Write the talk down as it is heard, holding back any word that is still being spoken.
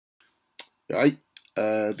Right,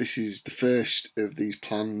 this is the first of these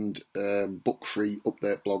planned book-free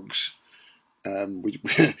update blogs.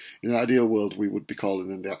 In an ideal world, we would be calling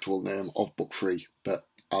them the actual name of book-free, but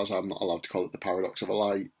as I'm not allowed to call it the paradox of a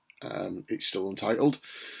lie, it's still untitled.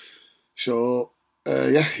 So,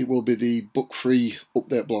 yeah, it will be the book-free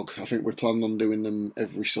update blog. I think we're planning on doing them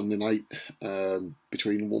every Sunday night,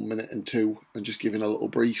 between 1 minute and 2, and just giving a little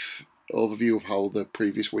brief overview of how the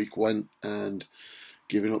previous week went and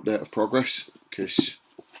giving an update of progress, because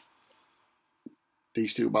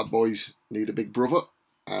these two bad boys need a big brother,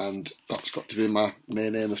 and that's got to be my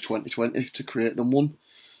main aim of 2020, to create them one.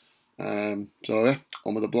 So yeah,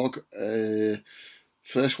 on with the blog.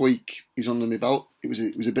 First week is under my belt. It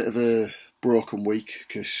was a bit of a broken week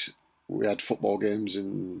because we had football games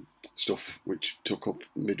and stuff which took up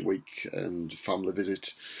midweek and family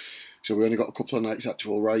visits. So we only got a couple of nights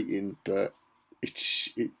actual writing, but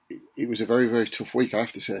it was a very, very tough week, I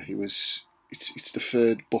have to say. It's the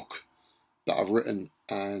third book that I've written,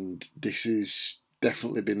 and this has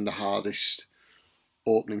definitely been the hardest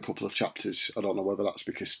opening couple of chapters. I don't know whether that's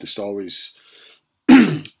because the story's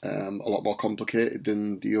a lot more complicated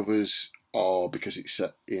than the others, or because it's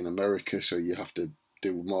set in America, so you have to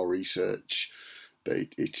do more research. But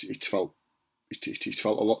it's felt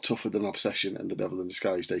a lot tougher than Obsession and The Devil in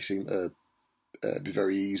Disguise. They seem to be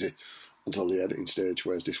very easy until the editing stage,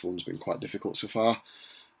 whereas this one's been quite difficult so far.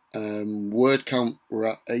 Word count, we're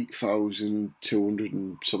at 8,200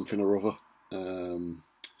 and something or other.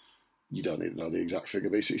 You don't need to know the exact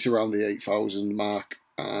figure, but it's around the 8,000 mark,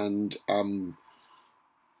 and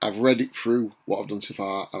I've read it through what I've done so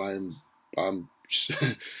far, and I'm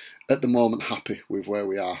at the moment happy with where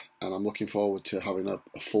we are, and I'm looking forward to having a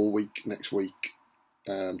full week next week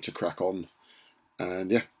to crack on.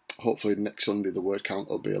 And yeah, hopefully next Sunday the word count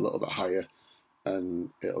will be a little bit higher, and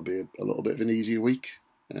it'll be a little bit of an easier week.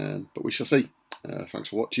 But we shall see. Thanks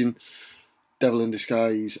for watching. Devil in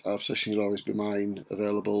Disguise, Obsession Will Always Be Mine,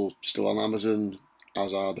 available still on Amazon,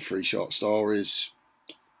 as are the free short stories.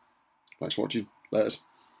 Thanks for watching. Laters.